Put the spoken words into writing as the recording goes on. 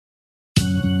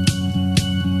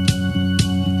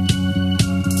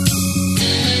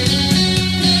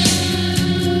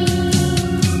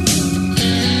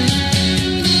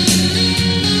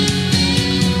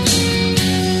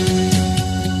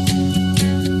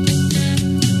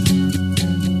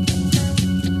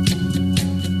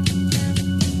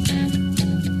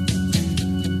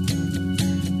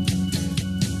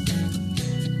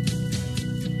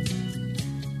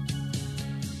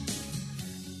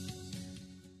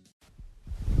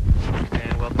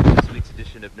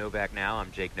edition of Novak Now.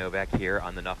 I'm Jake Novak here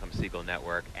on the Nachum Segal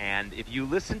Network. And if you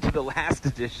listened to the last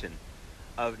edition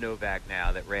of Novak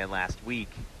Now that ran last week,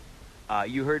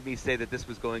 you heard me say that this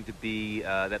was going to be,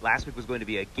 that last week was going to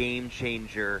be a game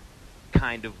changer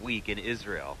kind of week in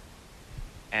Israel.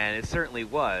 And it certainly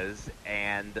was.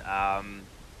 And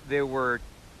there was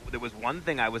one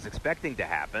thing I was expecting to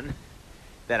happen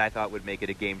that I thought would make it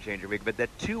a game changer week, but that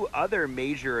two other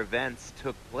major events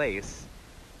took place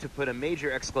to put a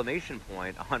major exclamation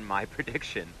point on my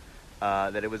prediction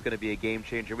that it was going to be a game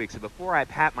changer week. So before I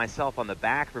pat myself on the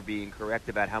back for being correct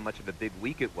about how much of a big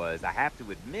week it was, I have to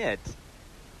admit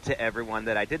to everyone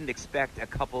that I didn't expect a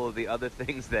couple of the other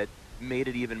things that made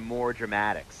it even more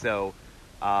dramatic. So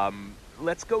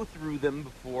let's go through them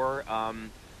before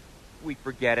we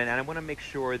forget it. And I want to make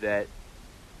sure that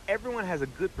everyone has a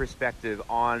good perspective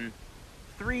on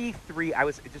three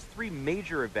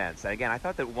major events. And again, I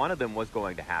thought that one of them was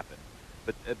going to happen,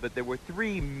 but there were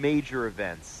three major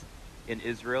events in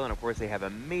Israel, and of course they have a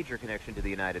major connection to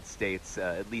the United States,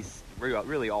 at least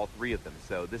really all three of them.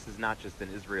 So this is not just an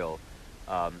Israel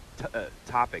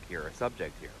topic here, or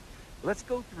subject here. Let's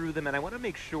go through them, and I want to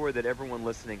make sure that everyone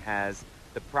listening has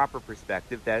the proper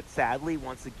perspective, that sadly,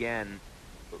 once again,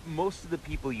 most of the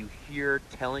people you hear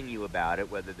telling you about it,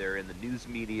 whether they're in the news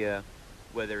media,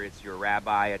 whether it's your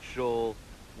rabbi at shul,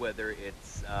 whether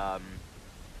it's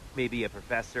maybe a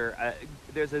professor,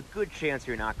 there's a good chance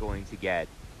you're not going to get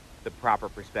the proper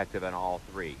perspective on all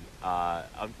three,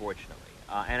 unfortunately.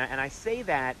 And I say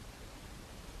that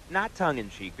not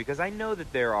tongue-in-cheek, because I know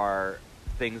that there are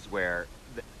things where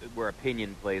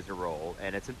opinion plays a role,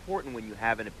 and it's important when you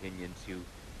have an opinion to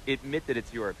admit that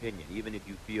it's your opinion, even if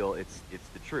you feel it's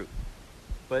the truth.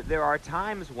 But there are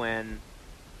times when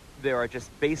there are just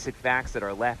basic facts that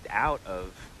are left out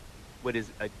of what is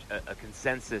a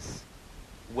consensus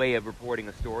way of reporting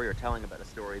a story or telling about a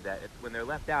story, that when they're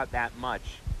left out that much,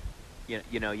 you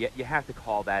have to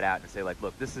call that out and say, like,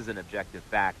 look, this is an objective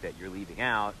fact that you're leaving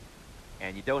out,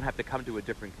 and you don't have to come to a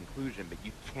different conclusion, but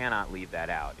you cannot leave that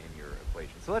out in your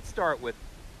equation. So let's start with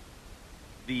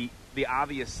the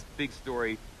obvious big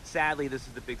story. Sadly, this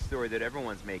is the big story that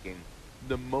everyone's making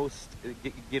the most,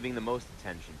 giving the most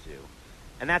attention to.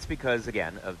 And that's because,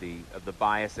 again, of the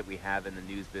bias that we have in the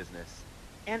news business,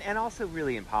 and also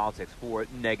really in politics for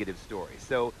negative stories.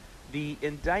 So the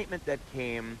indictment that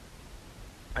came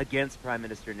against Prime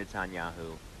Minister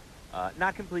Netanyahu,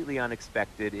 not completely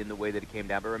unexpected in the way that it came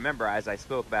down, but remember, as I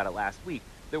spoke about it last week,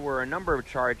 there were a number of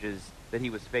charges that he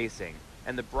was facing,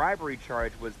 and the bribery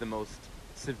charge was the most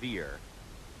severe.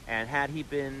 And had he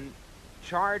been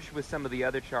charged with some of the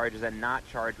other charges and not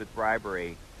charged with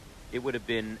bribery, it would have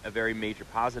been a very major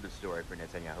positive story for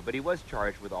Netanyahu. But he was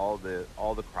charged with all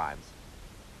the crimes.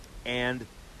 And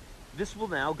this will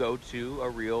now go to a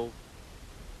real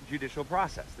judicial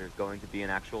process. There's going to be an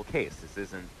actual case. This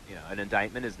isn't, an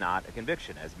indictment is not a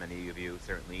conviction, as many of you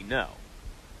certainly know.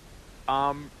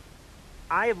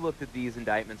 I have looked at these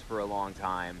indictments for a long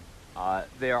time.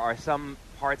 There are some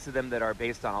parts of them that are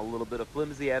based on a little bit of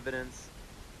flimsy evidence.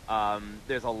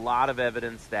 There's a lot of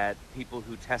evidence that people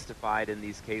who testified in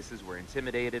these cases were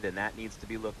intimidated, and that needs to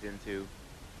be looked into.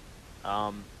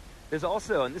 There's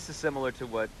also, and this is similar to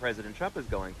what President Trump is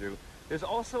going through, there's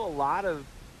also a lot of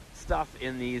stuff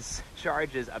in these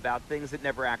charges about things that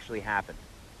never actually happened.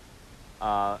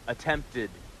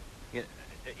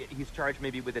 He's charged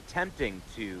maybe with attempting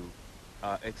to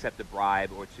accept a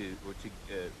bribe or to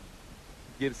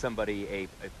give somebody a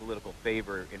political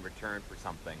favor in return for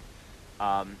something.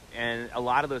 And a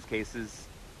lot of those cases,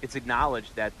 it's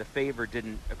acknowledged that the favor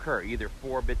didn't occur, either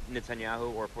for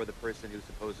Netanyahu or for the person who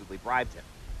supposedly bribed him,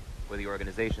 or the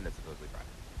organization that supposedly bribed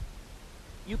him.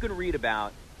 You can read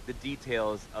about the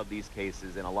details of these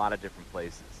cases in a lot of different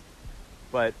places.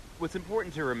 But what's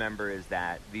important to remember is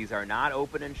that these are not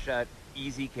open and shut,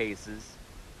 easy cases.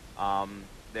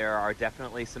 There are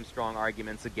definitely some strong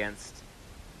arguments against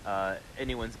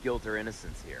anyone's guilt or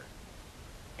innocence here.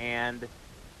 And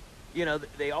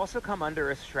they also come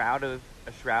under a shroud of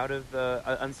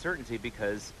uncertainty,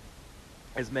 because,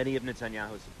 as many of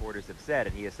Netanyahu's supporters have said,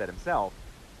 and he has said himself,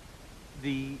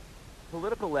 the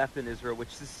political left in Israel, which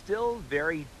is still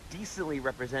very decently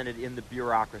represented in the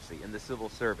bureaucracy, in the civil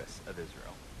service of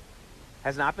Israel,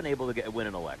 has not been able to win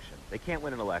an election. They can't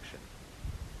win an election.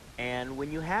 And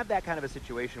when you have that kind of a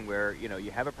situation where,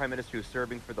 you have a prime minister who's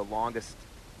serving for the longest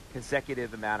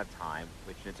consecutive amount of time,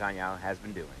 which Netanyahu has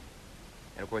been doing,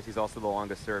 and of course he's also the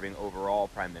longest serving overall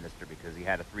prime minister, because he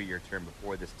had a 3-year term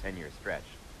before this 10-year stretch,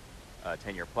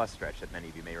 10-year plus stretch that many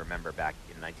of you may remember back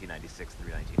in 1996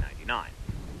 through 1999.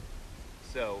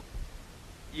 So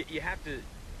you have to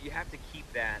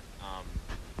keep that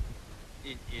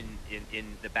in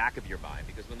the back of your mind,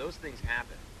 because when those things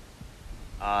happen,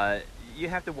 you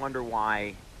have to wonder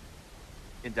why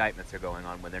indictments are going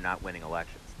on when they're not winning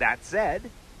elections. That said,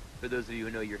 for those of you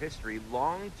who know your history,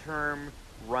 long-term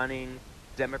running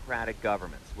democratic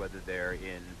governments, whether they're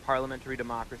in parliamentary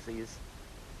democracies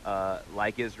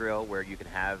like Israel, where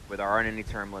there aren't any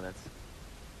term limits,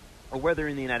 or whether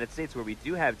in the United States, where we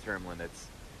do have term limits,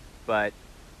 but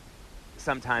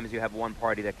sometimes you have one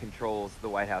party that controls the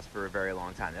White House for a very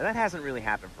long time. Now, that hasn't really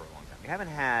happened for a long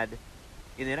time.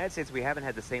 In the United States, we haven't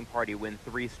had the same party win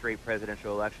 3 straight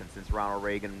presidential elections since Ronald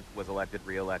Reagan was elected,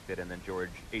 re-elected, and then George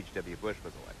H.W. Bush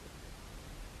was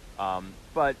elected.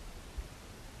 But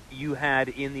you had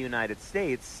in the United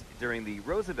States, during the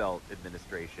Roosevelt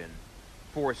administration,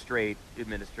 4 straight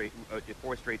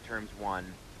terms won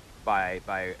by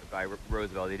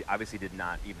Roosevelt. He obviously did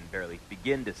not even barely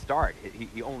begin to start.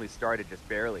 He only started just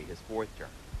barely his 4th term.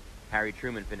 Harry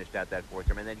Truman finished out that 4th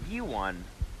term, and then he won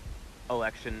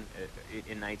election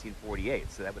in 1948.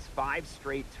 So that was 5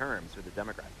 straight terms for the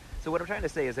Democrats. So what I'm trying to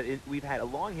say is that we've had a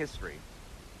long history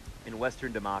in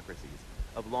Western democracies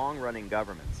of long-running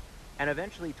governments, and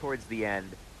eventually towards the end,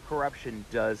 corruption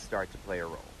does start to play a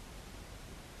role.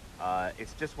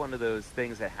 It's just one of those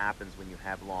things that happens when you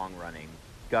have long-running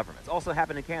governments. Also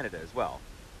happened in Canada as well.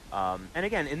 And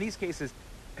again, in these cases,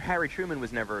 Harry Truman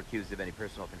was never accused of any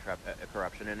personal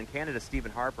corruption. And in Canada,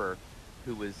 Stephen Harper,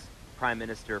 who was prime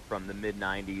minister from the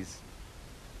mid-90s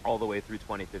all the way through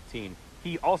 2015,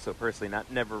 he also personally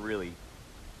never really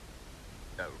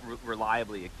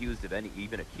reliably accused of any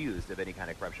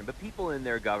kind of corruption. But people in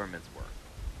their governments were.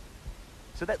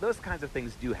 So those kinds of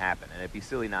things do happen, and it'd be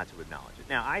silly not to acknowledge it.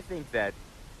 Now, I think that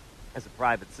as a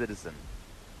private citizen,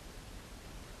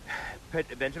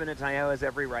 Benjamin Netanyahu has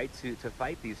every right to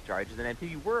fight these charges, and if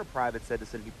he were a private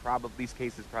citizen, these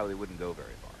cases probably wouldn't go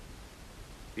very far.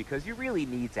 Because you really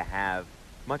need to have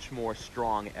much more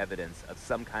strong evidence of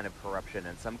some kind of corruption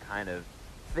and some kind of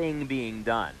thing being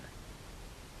done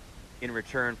in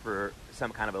return for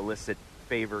some kind of illicit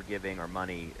favor giving or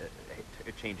money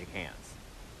changing hands.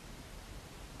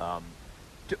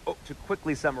 To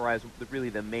quickly summarize, really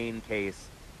the main case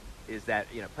is that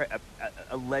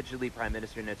allegedly Prime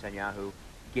Minister Netanyahu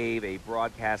gave a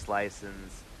broadcast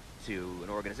license to an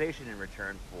organization in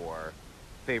return for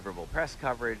favorable press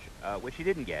coverage, which he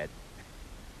didn't get.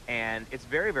 And it's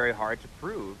very, very hard to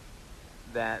prove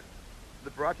that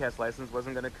the broadcast license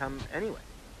wasn't going to come anyway.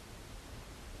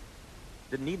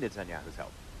 Didn't need Netanyahu's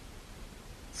help.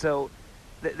 So,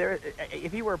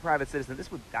 if he were a private citizen,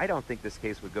 I don't think this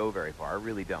case would go very far. I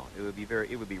really don't. It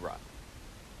would be rough.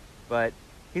 But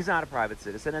he's not a private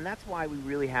citizen, and that's why we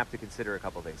really have to consider a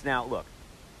couple things. Now, look,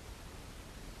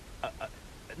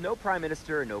 no prime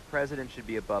minister or no president should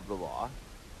be above the law,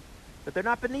 but they're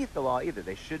not beneath the law either.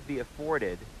 They should be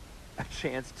afforded a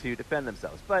chance to defend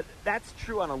themselves. But that's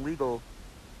true on a legal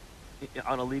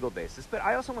basis. But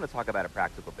I also want to talk about a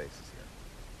practical basis here.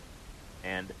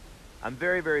 And I'm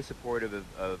very, very supportive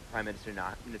of Prime Minister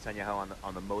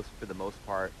Netanyahu for the most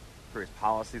part, for his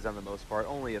policies on the most part.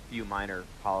 Only a few minor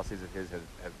policies of his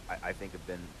I think have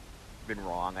been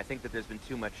wrong. I think that there's been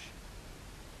too much.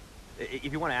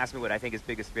 If you want to ask me what I think his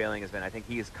biggest failing has been, I think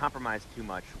he has compromised too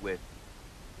much with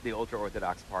the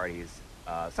ultra-Orthodox parties.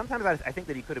 Sometimes I think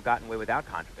that he could have gotten away without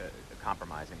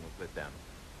compromising with them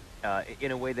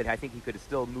in a way that I think he could have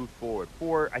still moved forward.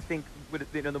 I think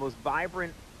the most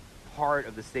vibrant part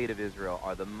of the state of Israel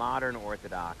are the modern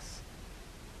Orthodox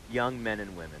young men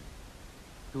and women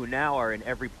who now are in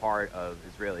every part of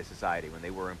Israeli society when they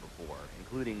weren't before,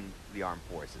 including the armed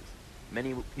forces.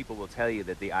 Many people will tell you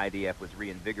that the IDF was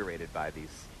reinvigorated by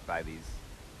these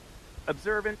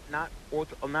observant, not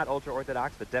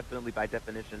ultra-Orthodox, but definitely by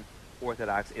definition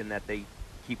Orthodox in that they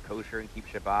keep kosher and keep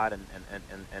Shabbat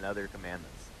and other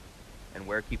commandments, and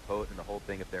wear kippot and the whole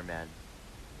thing if they're men,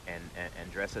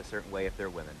 and dress a certain way if they're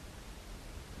women.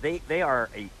 They are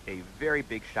a very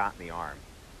big shot in the arm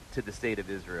to the state of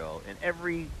Israel in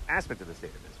every aspect of the state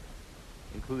of Israel,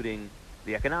 including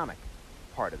the economic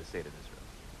part of the state of Israel.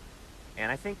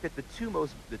 And I think that the two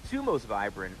most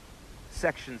vibrant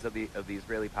sections of the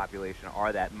Israeli population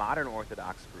are that modern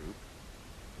Orthodox group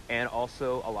and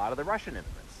also a lot of the Russian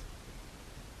immigrants.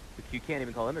 You can't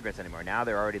even call immigrants anymore. Now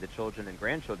they're already the children and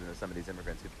grandchildren of some of these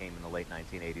immigrants who came in the late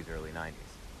 1980s, early 90s.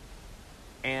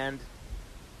 And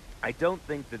I don't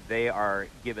think that they are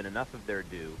given enough of their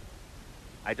due.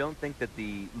 I don't think that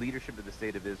the leadership of the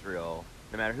state of Israel,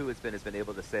 no matter who it's been, has been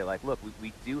able to say, like, look,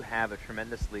 we do have a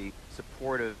tremendously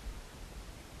supportive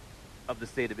of the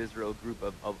state of Israel group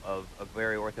of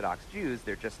very Orthodox Jews.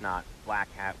 They're just not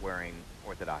black hat wearing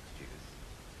Orthodox Jews.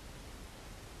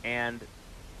 And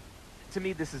to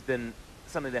me, this has been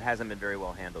something that hasn't been very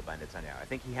well handled by Netanyahu. I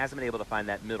think he hasn't been able to find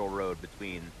that middle road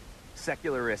between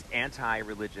secularist,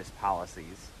 anti-religious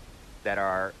policies that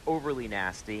are overly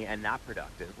nasty and not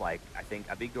productive. Like, I think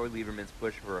Avigdor Lieberman's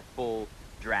push for a full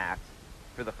draft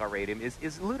for the Haredim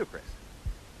is ludicrous.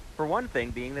 For one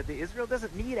thing, being that Israel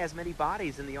doesn't need as many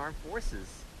bodies in the armed forces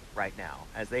right now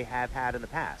as they have had in the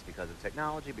past because of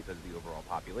technology, because of the overall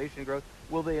population growth.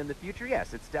 Will they in the future?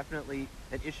 Yes, it's definitely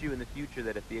an issue in the future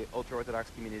that if the ultra-Orthodox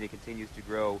community continues to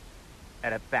grow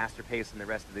at a faster pace than the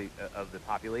rest of the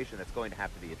population, that's going to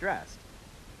have to be addressed.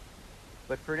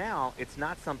 But for now, it's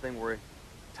not something worth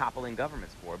toppling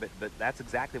governments for, but that's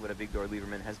exactly what Avigdor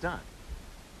Lieberman has done.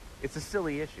 It's a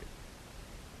silly issue.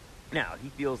 Now, he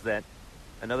feels that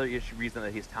another reason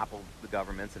that he's toppled the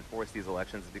governments and forced these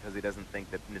elections is because he doesn't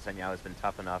think that Netanyahu has been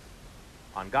tough enough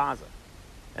on Gaza.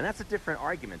 And that's a different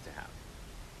argument to have.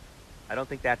 I don't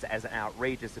think that's as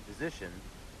outrageous a position,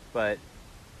 but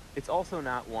it's also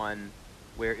not one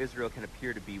where Israel can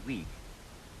appear to be weak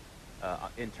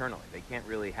internally. They can't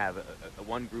really have a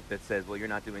one group that says, well, you're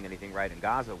not doing anything right in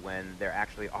Gaza when there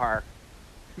actually are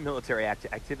military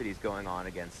activities going on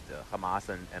against Hamas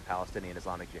and Palestinian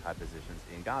Islamic Jihad positions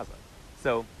in Gaza.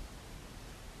 So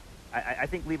I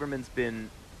think Lieberman's been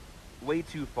way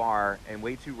too far and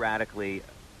way too radically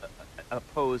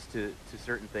opposed to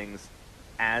certain things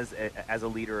as a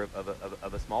leader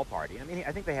of a small party. I mean,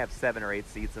 I think they have 7 or 8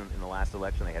 seats in the last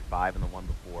election. They had 5 in the one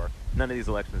before. None of these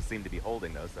elections seem to be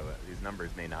holding, though, so these numbers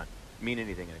may not mean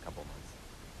anything in a couple months.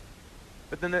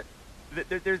 But then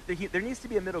there needs to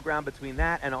be a middle ground between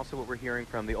that and also what we're hearing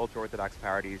from the ultra-Orthodox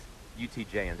parties,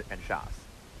 UTJ and Shas,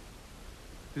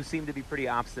 who seem to be pretty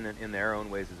obstinate in their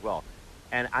own ways as well.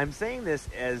 And I'm saying this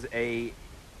as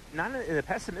not in a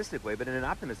pessimistic way, but in an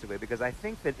optimistic way, because I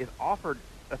think that if offered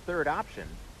a third option,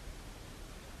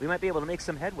 we might be able to make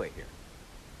some headway here.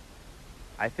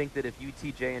 I think that if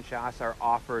UTJ and Shas are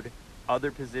offered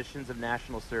other positions of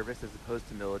national service as opposed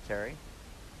to military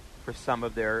for some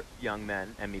of their young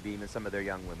men and maybe even some of their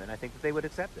young women, I think that they would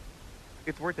accept it.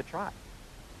 It's worth a try.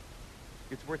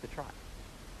 It's worth a try.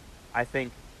 I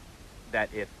think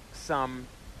that if some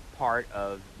part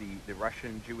of the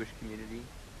Russian Jewish community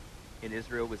in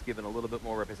Israel was given a little bit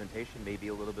more representation,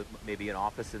 maybe an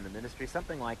office in the ministry,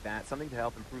 something like that, something to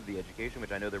help improve the education,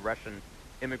 which I know the Russian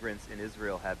immigrants in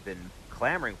Israel have been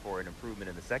clamoring for an improvement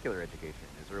in the secular education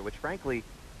in Israel, which frankly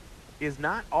is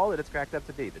not all that it's cracked up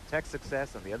to be. The tech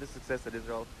success and the other success that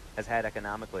Israel has had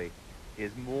economically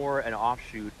is more an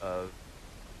offshoot of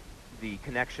the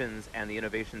connections and the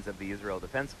innovations of the Israel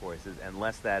Defense Forces and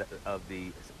less that of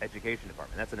the education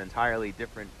department. That's an entirely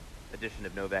different edition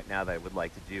of Novak Now that I would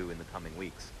like to do in the coming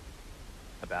weeks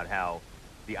about how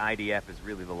the IDF is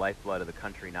really the lifeblood of the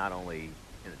country, not only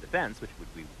in the defense, which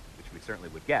we certainly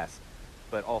would guess,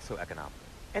 but also economically.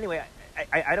 Anyway,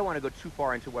 I don't want to go too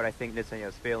far into what I think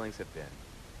Netanyahu's failings have been.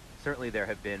 Certainly there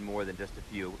have been more than just a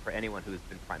few for anyone who's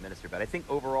been prime minister, but I think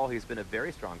overall he's been a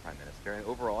very strong prime minister, and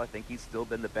overall I think he's still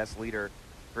been the best leader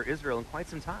for Israel in quite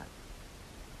some time.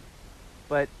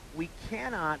 But we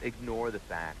cannot ignore the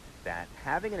fact that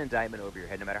having an indictment over your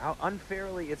head, no matter how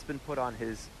unfairly it's been put on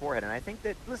his forehead, and I think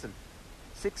that, listen,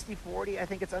 60-40, I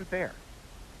think it's unfair,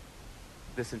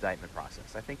 this indictment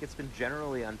process. I think it's been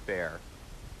generally unfair,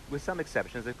 with some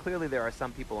exceptions, and clearly there are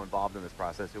some people involved in this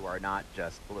process who are not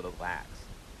just political acts.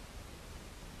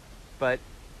 But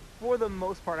for the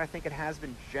most part, I think it has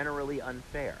been generally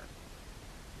unfair.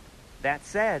 That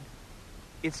said,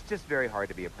 it's just very hard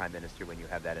to be a prime minister when you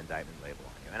have that indictment label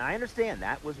on you. And I understand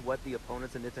that was what the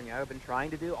opponents of Netanyahu have been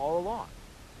trying to do all along.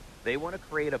 They want to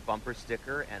create a bumper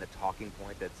sticker and a talking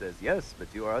point that says, yes, but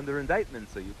you are under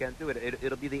indictment, so you can't do it.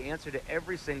 It'll be the answer to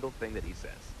every single thing that he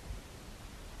says.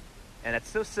 And it's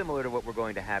so similar to what we're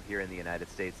going to have here in the United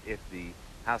States if the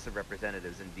House of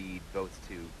Representatives indeed votes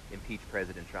to impeach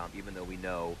President Trump, even though we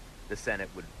know the Senate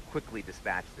would quickly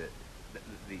dispatch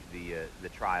the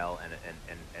trial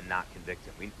and not convict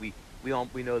him.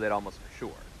 We know that almost for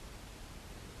sure.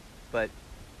 But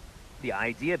the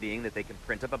idea being that they can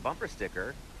print up a bumper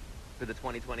sticker for the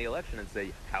 2020 election and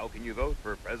say, how can you vote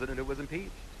for a president who was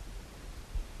impeached?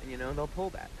 And, they'll pull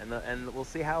that. And we'll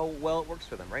see how well it works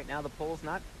for them. Right now, the poll's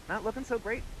not looking so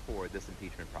great for this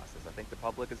impeachment process. I think the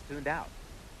public is tuned out,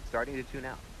 starting to tune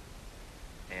out,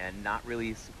 and not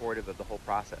really supportive of the whole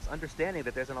process. Understanding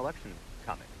that there's an election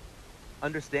coming.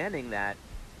 Understanding that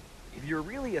if you're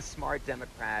really a smart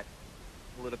Democrat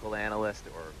political analyst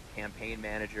or campaign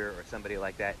manager or somebody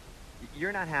like that,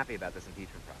 you're not happy about this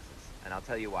impeachment process. And I'll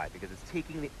tell you why. Because it's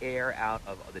taking the air out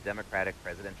of the Democratic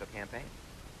presidential campaign.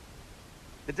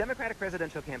 The Democratic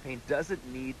presidential campaign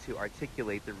doesn't need to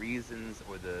articulate the reasons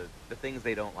or the things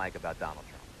they don't like about Donald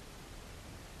Trump.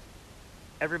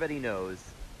 Everybody knows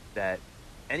that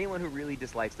anyone who really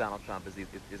dislikes Donald Trump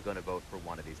is going to vote for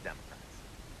one of these Democrats.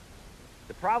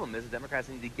 The problem is the Democrats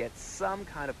need to get some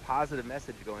kind of positive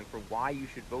message going for why you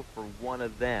should vote for one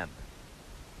of them.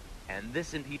 And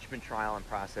this impeachment trial and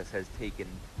process has taken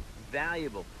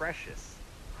valuable, precious,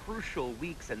 crucial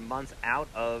weeks and months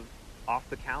off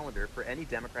the calendar for any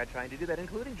Democrat trying to do that,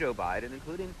 including Joe Biden,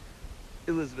 including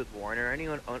Elizabeth Warren, or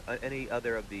any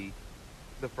other of the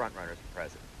front runners for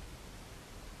president.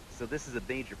 So this is a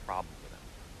major problem for them.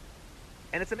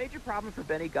 And it's a major problem for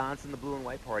Benny Gantz and the Blue and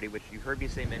White Party, which you heard me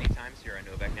say many times here on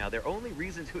Novak now. Their only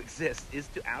reason to exist is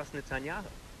to oust Netanyahu.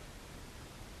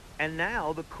 And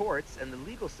now the courts and the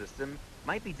legal system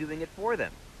might be doing it for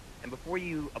them. And before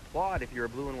you applaud if you're a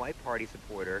Blue and White Party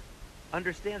supporter,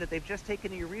 understand that they've just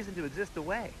taken your reason to exist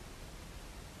away.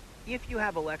 If you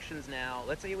have elections now,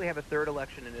 let's say we have a third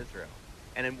election in Israel,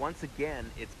 and then once again,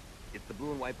 it's the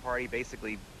Blue and White Party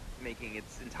basically making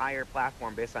its entire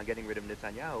platform based on getting rid of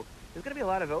Netanyahu, there's going to be a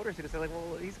lot of voters who can say, like,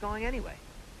 well, he's going anyway.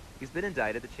 He's been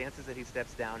indicted. The chances that he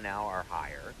steps down now are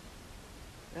higher.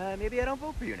 Maybe I don't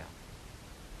vote for you now.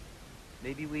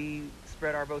 Maybe we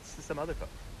spread our votes to some other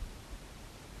folks.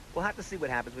 We'll have to see what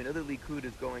happens. We know that Likud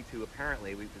is going to,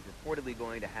 apparently, is reportedly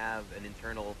going to have an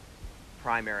internal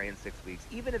primary in 6 weeks.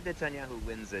 Even if Netanyahu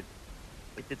wins it,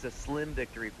 if it's a slim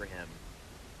victory for him,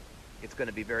 it's going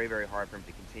to be very, very hard for him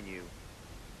to continue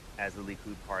as the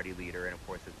Likud party leader and, of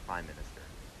course, as prime minister.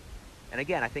 And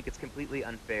again, I think it's completely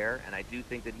unfair, and I do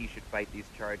think that he should fight these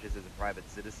charges as a private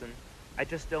citizen. I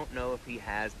just don't know if he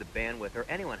has the bandwidth, or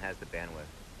anyone has the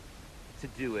bandwidth, to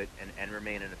do it and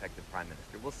remain an effective prime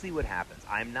minister. We'll see what happens.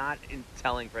 I'm not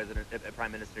telling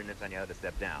Prime Minister Netanyahu to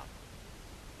step down,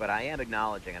 but I am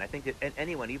acknowledging, and I think that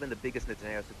anyone, even the biggest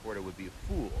Netanyahu supporter, would be a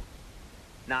fool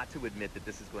not to admit that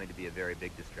this is going to be a very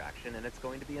big distraction, and it's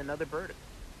going to be another burden.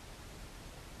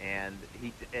 And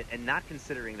not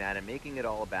considering that and making it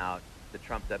all about the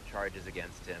trumped-up charges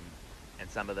against him, and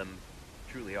some of them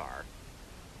truly are,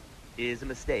 is a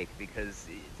mistake, because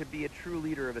to be a true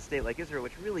leader of a state like Israel,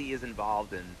 which really is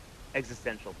involved in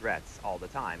existential threats all the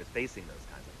time, is facing those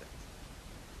kinds of things.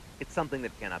 It's something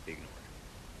that cannot be ignored.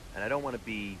 And I don't want to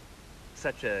be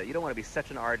you don't want to be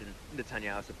such an ardent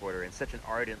Netanyahu supporter and such an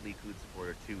ardent Likud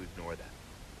supporter to ignore that.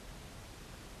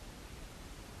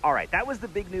 All right, that was the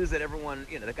big news that everyone,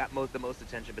 that got the most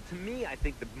attention. But to me, I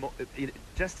think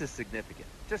just as significant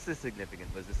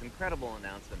was this incredible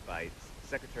announcement by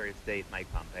Secretary of State Mike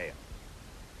Pompeo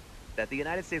that the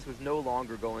United States was no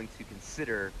longer going to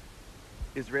consider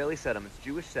Israeli settlements,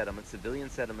 Jewish settlements, civilian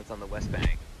settlements on the West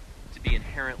Bank to be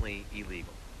inherently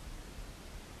illegal.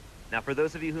 Now, for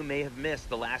those of you who may have missed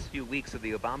the last few weeks of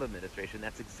the Obama administration,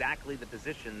 that's exactly the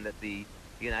position that the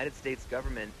United States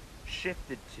government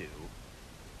shifted to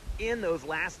in those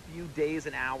last few days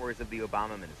and hours of the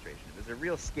Obama administration. It was a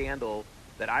real scandal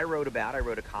that I wrote about. I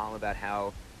wrote a column about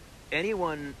how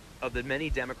anyone of the many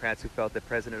Democrats who felt that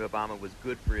President Obama was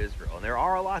good for Israel, and there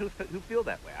are a lot who feel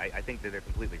that way. I think that they're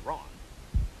completely wrong.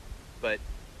 But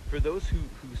for those who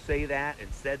say that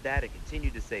and said that and continue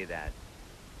to say that,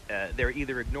 they're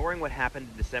either ignoring what happened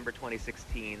in December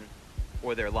 2016,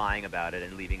 or they're lying about it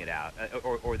and leaving it out,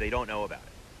 or they don't know about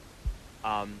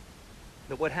it.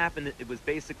 But what happened, it was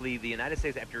basically the United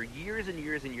States, after years and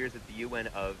years and years at the UN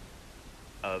of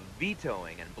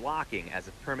vetoing and blocking, as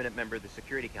a permanent member of the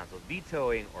Security Council,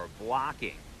 vetoing or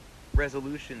blocking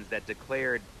resolutions that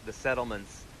declared the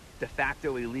settlements de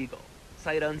facto illegal,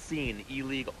 sight unseen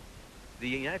illegal. The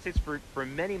United States for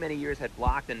many, many years had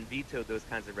blocked and vetoed those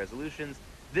kinds of resolutions.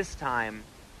 This time,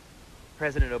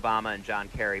 President Obama and John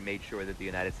Kerry made sure that the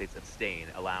United States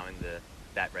abstained, allowing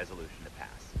that resolution to pass.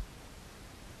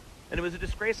 And it was a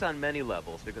disgrace on many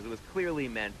levels, because it was clearly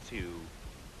meant to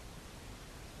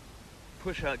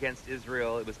push against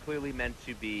Israel. It was clearly meant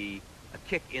to be a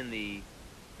kick in the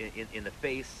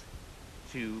face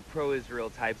to pro-Israel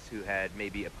types who had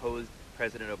maybe opposed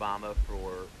President Obama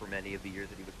for many of the years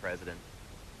that he was president.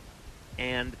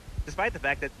 And despite the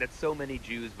fact that so many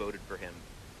Jews voted for him.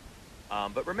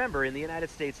 But remember, in the United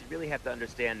States, you really have to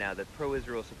understand now that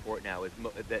pro-Israel support now is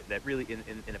that really,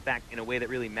 in a way that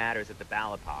really matters at the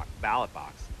ballot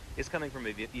box, is coming from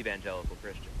evangelical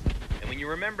Christians. And when you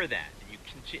remember that,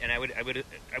 and I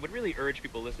would really urge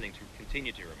people listening to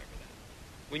continue to remember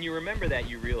that. When you remember that,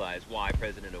 you realize why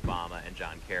President Obama and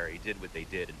John Kerry did what they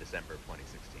did in December of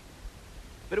 2016.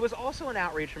 But it was also an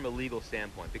outrage from a legal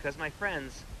standpoint, because, my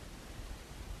friends,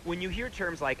 when you hear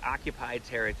terms like occupied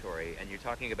territory and you're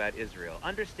talking about Israel,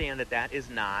 understand that that is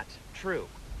not true.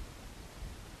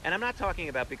 And I'm not talking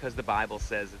about because the Bible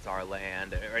says it's our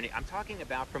land or any. I'm talking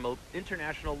about from an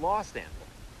international law standpoint.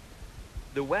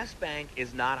 The West Bank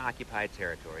is not occupied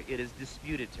territory. It is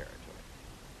disputed territory.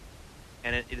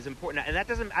 And it is important. And that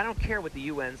doesn't, I don't care what the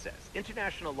UN says.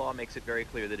 International law makes it very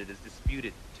clear that it is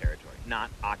disputed territory, not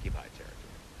occupied territory.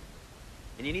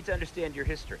 And you need to understand your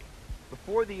history.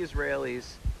 Before the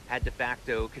Israelis had de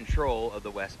facto control of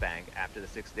the West Bank after the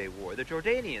Six-Day War, the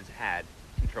Jordanians had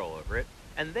control over it,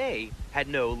 and they had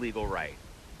no legal right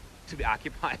to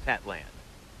occupy that land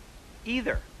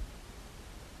either.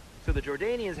 So the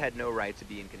Jordanians had no right to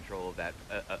be in control of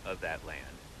that land.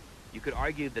 You could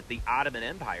argue that the Ottoman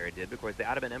Empire did, because the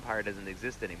Ottoman Empire doesn't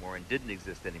exist anymore and didn't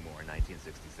exist anymore in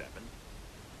 1967.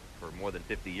 For more than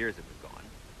 50 years it was gone.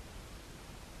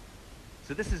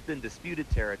 So this has been disputed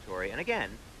territory, and again,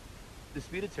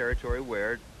 disputed territory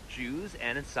where Jews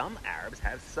and some Arabs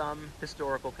have some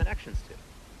historical connections to.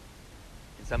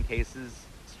 In some cases,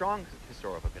 strong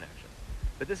historical connections.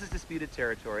 But this is disputed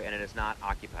territory, and it is not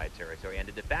occupied territory. And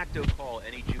to de facto call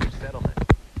any Jewish settlement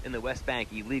in the West Bank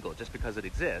illegal just because it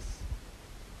exists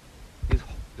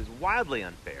is wildly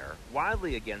unfair,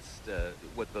 wildly against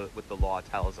what the law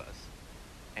tells us.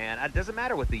 And it doesn't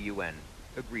matter what the UN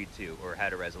agreed to or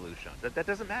had a resolution on. That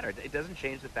doesn't matter. It doesn't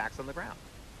change the facts on the ground.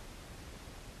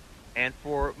 And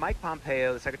for Mike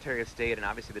Pompeo, the Secretary of State, and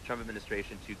obviously the Trump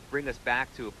administration to bring us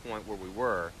back to a point where we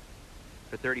were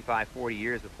for 35, 40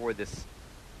 years before this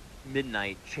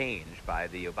midnight change by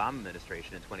the Obama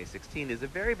administration in 2016 is a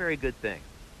very, very good thing.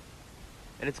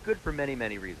 And it's good for many,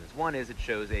 many reasons. One is it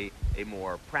shows a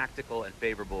more practical and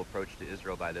favorable approach to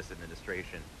Israel by this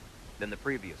administration than the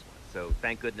previous one. So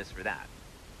thank goodness for that.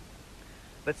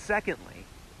 But secondly,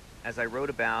 as I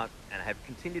wrote about and I have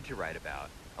continued to write about,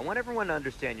 I want everyone to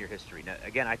understand your history. Now,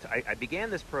 again, I began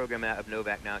this program of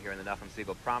Novak Now here in the Nachum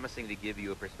Segal promising to give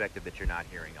you a perspective that you're not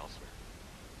hearing elsewhere.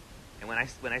 And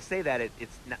when I say that,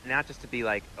 it's not just to be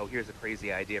like, oh, here's a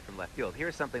crazy idea from left field.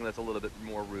 Here's something that's a little bit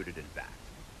more rooted in fact.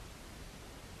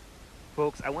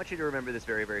 Folks, I want you to remember this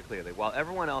very, very clearly. While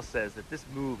everyone else says that this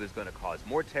move is going to cause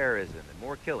more terrorism and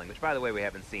more killing, which, by the way, we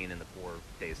haven't seen in the 4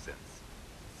 days since.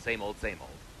 Same old, same old.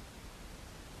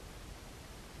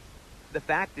 The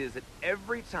fact is that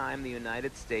every time the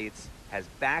United States has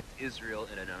backed Israel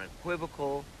in an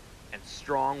unequivocal and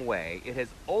strong way, it has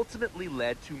ultimately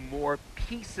led to more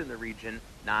peace in the region,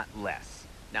 not less.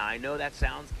 Now, I know that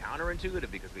sounds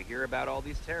counterintuitive because we hear about all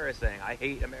these terrorists saying, I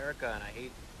hate America and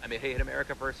I hate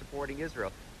America for supporting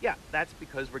Israel. Yeah, that's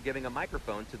because we're giving a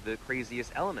microphone to the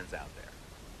craziest elements out there.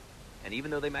 And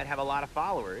even though they might have a lot of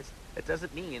followers, it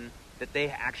doesn't mean that they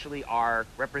actually are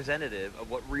representative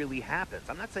of what really happens.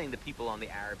 I'm not saying the people on the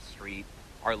Arab street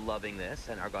are loving this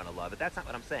and are going to love it. That's not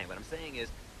what I'm saying. What I'm saying is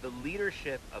the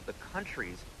leadership of the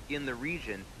countries in the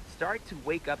region start to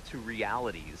wake up to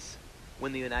realities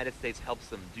when the United States helps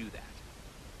them do that.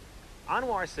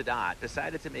 Anwar Sadat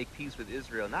decided to make peace with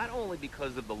Israel not only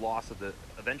because of the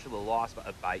eventual loss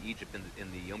by Egypt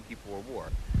in the Yom Kippur War,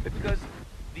 but because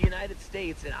the United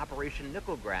States in Operation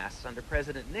Nickelgrass under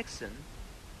President Nixon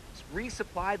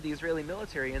resupplied the Israeli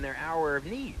military in their hour of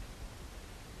need.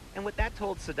 And what that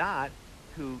told Sadat,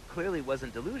 who clearly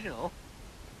wasn't delusional,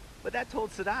 what that told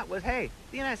Sadat was, hey,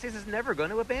 the United States is never going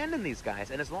to abandon these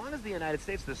guys. And as long as the United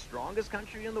States, the strongest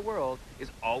country in the world, is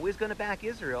always going to back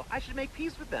Israel, I should make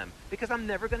peace with them because I'm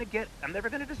never going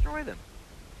to destroy them.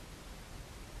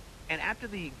 And after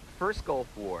the first Gulf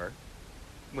War,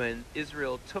 when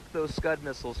Israel took those Scud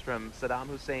missiles from Saddam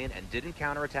Hussein and didn't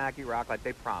counterattack Iraq like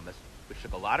they promised, which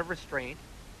took a lot of restraint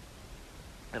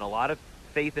and a lot of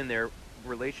faith in their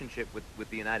relationship with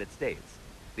the United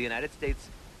States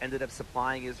ended up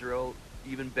supplying Israel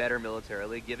even better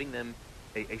militarily, giving them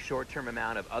a short-term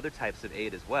amount of other types of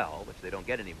aid as well, which they don't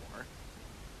get anymore.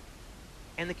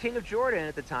 And the king of Jordan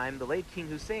at the time, the late King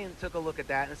Hussein, took a look at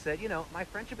that and said, you know, my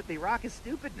friendship with Iraq is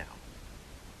stupid now.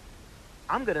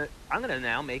 I'm gonna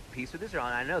now make peace with Israel.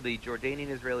 And I know the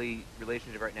Jordanian-Israeli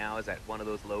relationship right now is at one of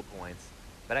those low points,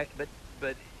 but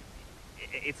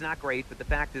it's not great. But the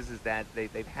fact is that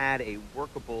they've had a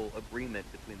workable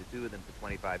agreement between the two of them for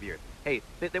 25 years. Hey,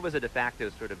 there was a de facto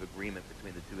sort of agreement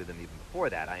between the two of them even before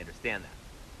that. I understand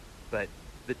that,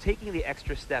 but taking the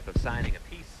extra step of signing a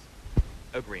peace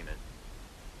agreement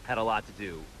had a lot to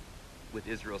do with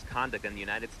Israel's conduct and the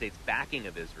United States backing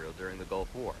of Israel during the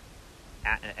Gulf War.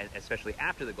 And especially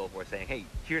after the Gulf War, saying, hey,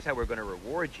 here's how we're going to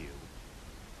reward you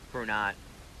for not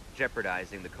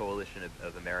jeopardizing the coalition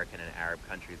of American and Arab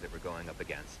countries that were going up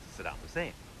against Saddam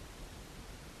Hussein.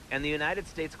 And the United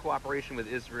States' cooperation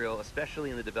with Israel, especially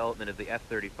in the development of the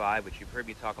F-35, which you've heard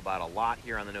me talk about a lot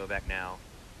here on the Novak Now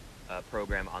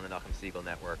program on the Nachum Segal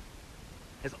Network,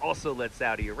 has also led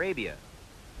Saudi Arabia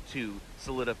to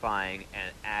solidifying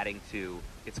and adding to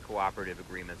its cooperative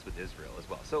agreements with Israel as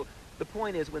well. So the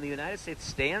point is, when the United States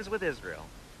stands with Israel,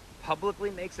 publicly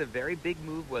makes a very big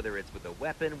move, whether it's with a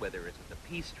weapon, whether it's with a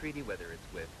peace treaty, whether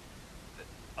it's with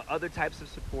other types of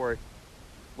support,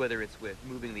 whether it's with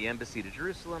moving the embassy to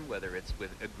Jerusalem, whether it's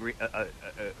with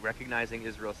recognizing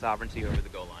Israel's sovereignty over the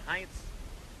Golan Heights,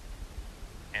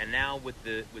 and now with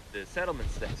the settlement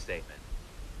statement,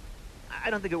 I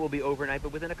don't think it will be overnight,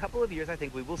 but within a couple of years, I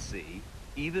think we will see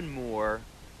even more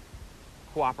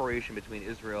cooperation between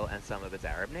Israel and some of its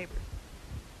Arab neighbors.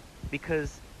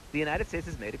 Because the United States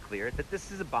has made it clear that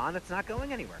this is a bond that's not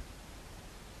going anywhere.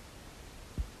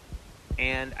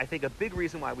 And I think a big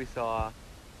reason why we saw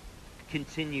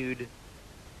continued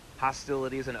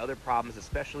hostilities and other problems,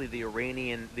 especially the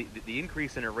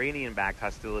increase in Iranian-backed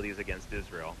hostilities against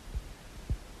Israel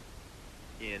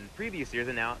in previous years,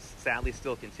 and now sadly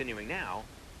still continuing now,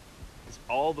 is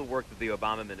all the work that the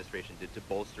Obama administration did to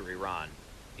bolster Iran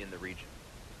in the region,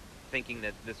 thinking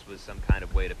that this was some kind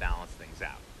of way to balance things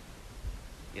out.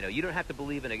 You know, you don't have to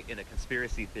believe in a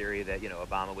conspiracy theory that, you know,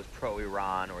 Obama was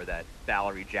pro-Iran, or that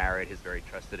Valerie Jarrett, his very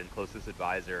trusted and closest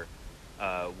advisor,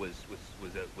 was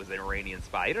an Iranian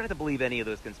spy. You don't have to believe any of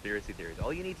those conspiracy theories.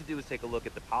 All you need to do is take a look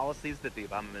at the policies that the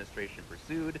Obama administration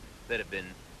pursued, that have been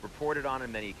reported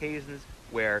on many occasions,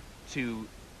 where to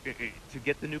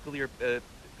get the nuclear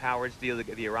powers deal,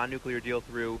 the Iran nuclear deal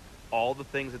through, all the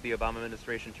things that the Obama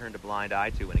administration turned a blind eye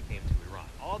to when it came to Iran.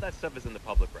 All that stuff is in the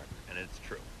public record, and it's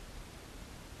true.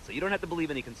 So you don't have to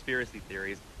believe any conspiracy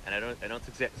theories, and I don't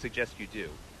suggest you do.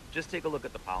 Just take a look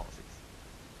at the policies.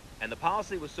 And the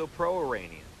policy was so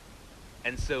pro-Iranian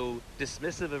and so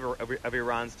dismissive of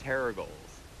Iran's terror goals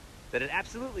that it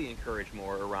absolutely encouraged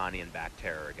more Iranian-backed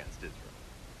terror against Israel.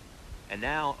 And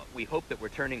now we hope that we're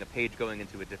turning a page going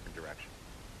into a different direction.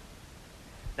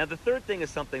 Now, the third thing is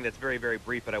something that's very, very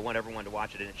brief, but I want everyone to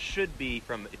watch it, and it should be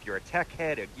from, if you're a tech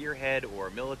head, a gear head, or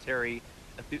a military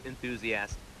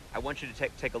enthusiast, I want you to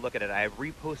take a look at it. I have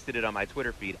reposted it on my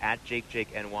Twitter feed,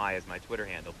 @JakeJakeNY is my Twitter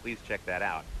handle. Please check that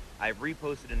out. I've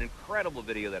reposted an incredible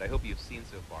video that I hope you've seen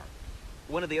so far.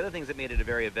 One of the other things that made it a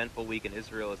very eventful week in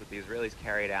Israel is that the Israelis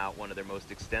carried out one of their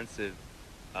most extensive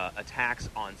attacks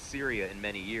on Syria in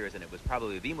many years, and it was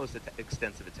probably the most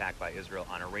extensive attack by Israel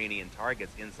on Iranian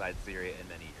targets inside Syria in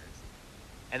many years.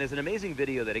 And there's an amazing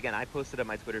video that, again, I posted on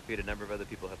my Twitter feed, a number of other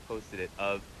people have posted it,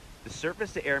 of the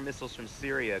surface-to-air missiles from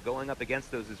Syria going up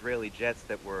against those Israeli jets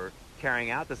that were carrying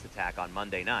out this attack on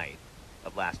Monday night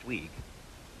of last week.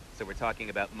 So we're talking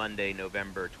about Monday,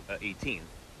 November 18th.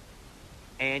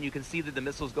 And you can see that the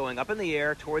missiles going up in the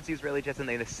air towards the Israeli jets, and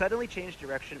they suddenly change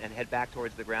direction and head back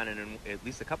towards the ground, and in at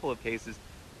least a couple of cases,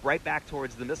 right back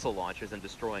towards the missile launchers and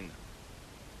destroying them.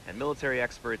 And military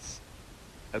experts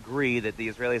agree that the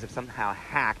Israelis have somehow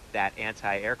hacked that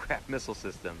anti-aircraft missile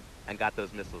system and got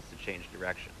those missiles to change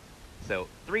direction. So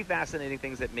 3 fascinating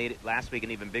things that made it last week an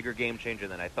even bigger game changer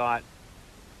than I thought.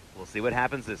 We'll see what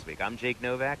happens this week. I'm Jake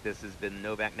Novak. This has been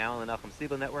Novak Now on the Nachum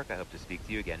Segal Network. I hope to speak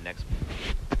to you again next week.